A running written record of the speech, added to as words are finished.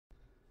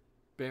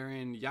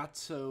Baron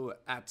Yasto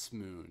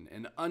Attsmun,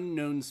 an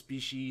unknown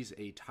species,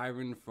 a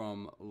tyrant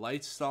from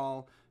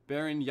Listehol.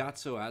 Baron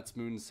Yasto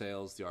Attsmun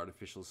sails the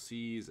artificial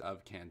seas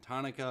of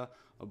Cantonica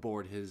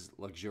aboard his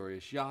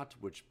luxurious yacht,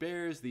 which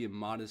bears the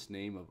immodest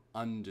name of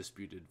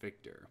Undisputed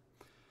Victor.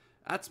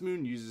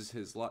 Attsmun uses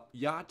his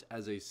yacht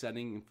as a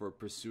setting for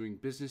pursuing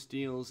business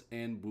deals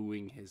and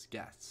wooing his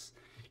guests,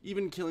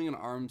 even killing an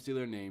arms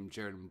dealer named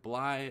Jared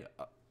Bly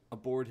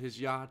aboard his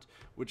yacht,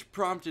 which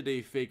prompted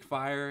a fake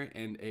fire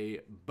and a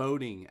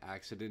boating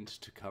accident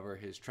to cover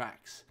his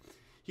tracks.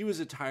 He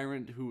was a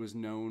tyrant who was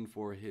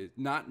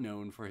not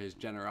known for his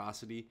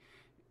generosity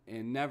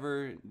and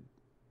never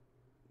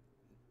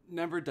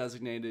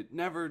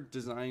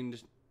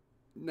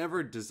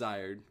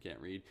desired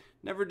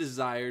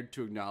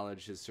to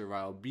acknowledge his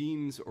servile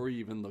beings or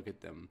even look at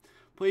them.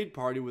 Played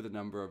party with a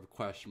number of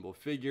questionable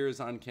figures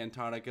on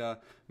Cantonica,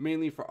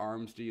 mainly for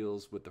arms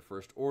deals with the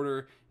First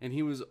Order, and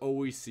he was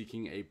always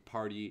seeking a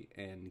party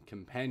and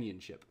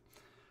companionship.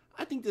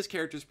 I think this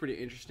character is pretty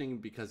interesting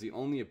because he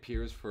only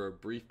appears for a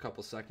brief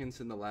couple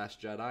seconds in The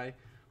Last Jedi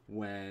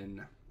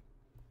when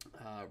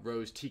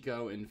Rose,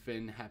 Tico, and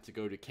Finn have to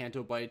go to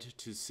Cantonica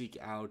to seek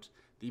out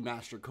the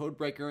Master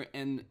Codebreaker,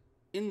 and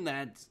in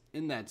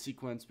that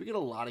sequence, we get a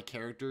lot of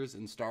characters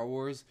in Star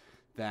Wars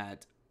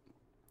that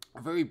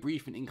are very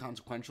brief and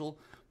inconsequential,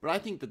 but I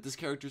think that this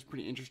character is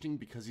pretty interesting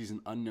because he's an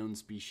unknown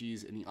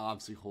species and he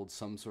obviously holds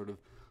some sort of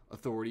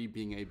authority,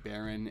 being a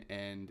baron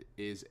and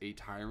is a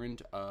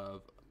tyrant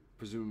of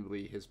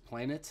presumably his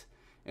planet,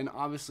 and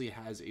obviously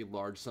has a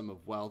large sum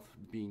of wealth,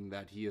 being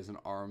that he is an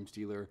arms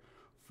dealer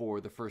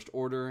for the First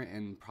Order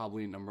and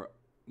probably a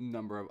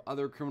number of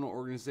other criminal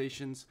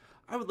organizations.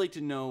 I would like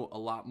to know a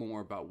lot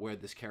more about where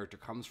this character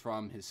comes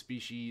from, his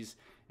species,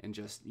 and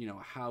just,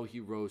 how he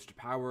rose to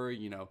power,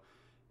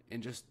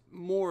 and just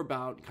more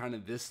about kind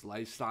of this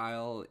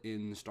lifestyle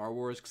in Star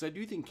Wars, because I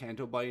do think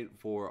Cantonica,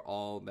 for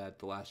all that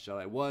The Last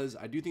Jedi was,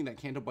 I do think that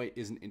Cantonica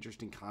is an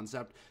interesting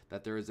concept,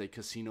 that there is a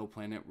casino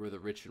planet where the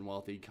rich and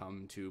wealthy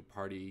come to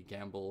party,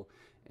 gamble,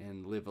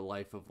 and live a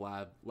life of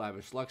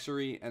lavish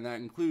luxury, and that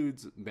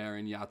includes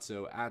Baron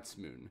Yasto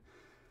Attsmun.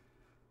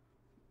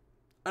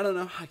 I don't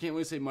know, I can't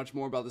really say much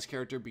more about this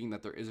character, being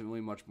that there isn't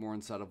really much more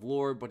inside of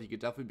lore, but he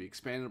could definitely be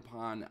expanded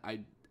upon.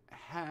 I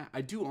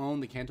do own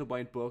the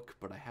Cantonica book,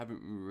 but I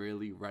haven't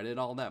really read it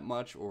all that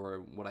much,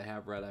 or what I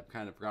have read I've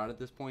kind of forgot at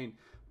this point.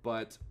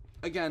 But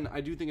again,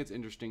 I do think it's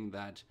interesting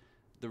that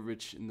the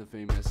rich and the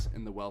famous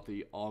and the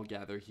wealthy all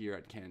gather here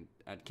at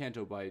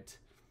Cantonica,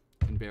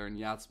 and Baron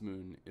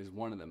Attsmun is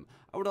one of them.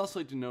 I would also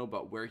like to know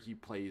about where he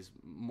plays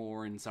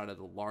more inside of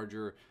the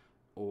larger,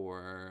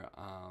 or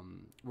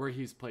where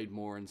he's played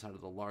more inside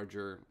of the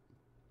larger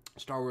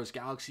Star Wars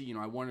galaxy.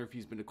 I wonder if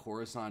he's been to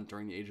Coruscant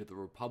during the Age of the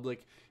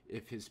Republic,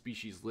 if his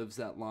species lives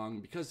that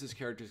long. Because this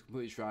character is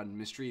completely shrouded in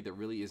mystery, there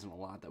really isn't a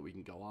lot that we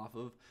can go off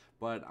of.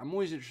 But I'm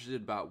always interested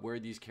about where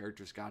these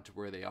characters got to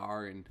where they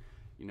are, and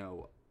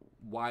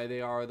why they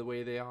are the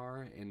way they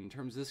are. And in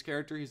terms of this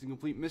character, he's a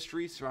complete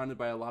mystery, surrounded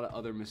by a lot of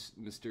other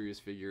mysterious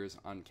figures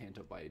on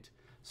Cantonica.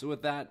 So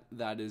with that,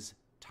 that is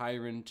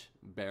Tyrant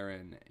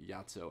Baron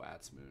Yasto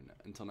Attsmun.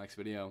 Until next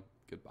video,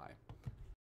 goodbye.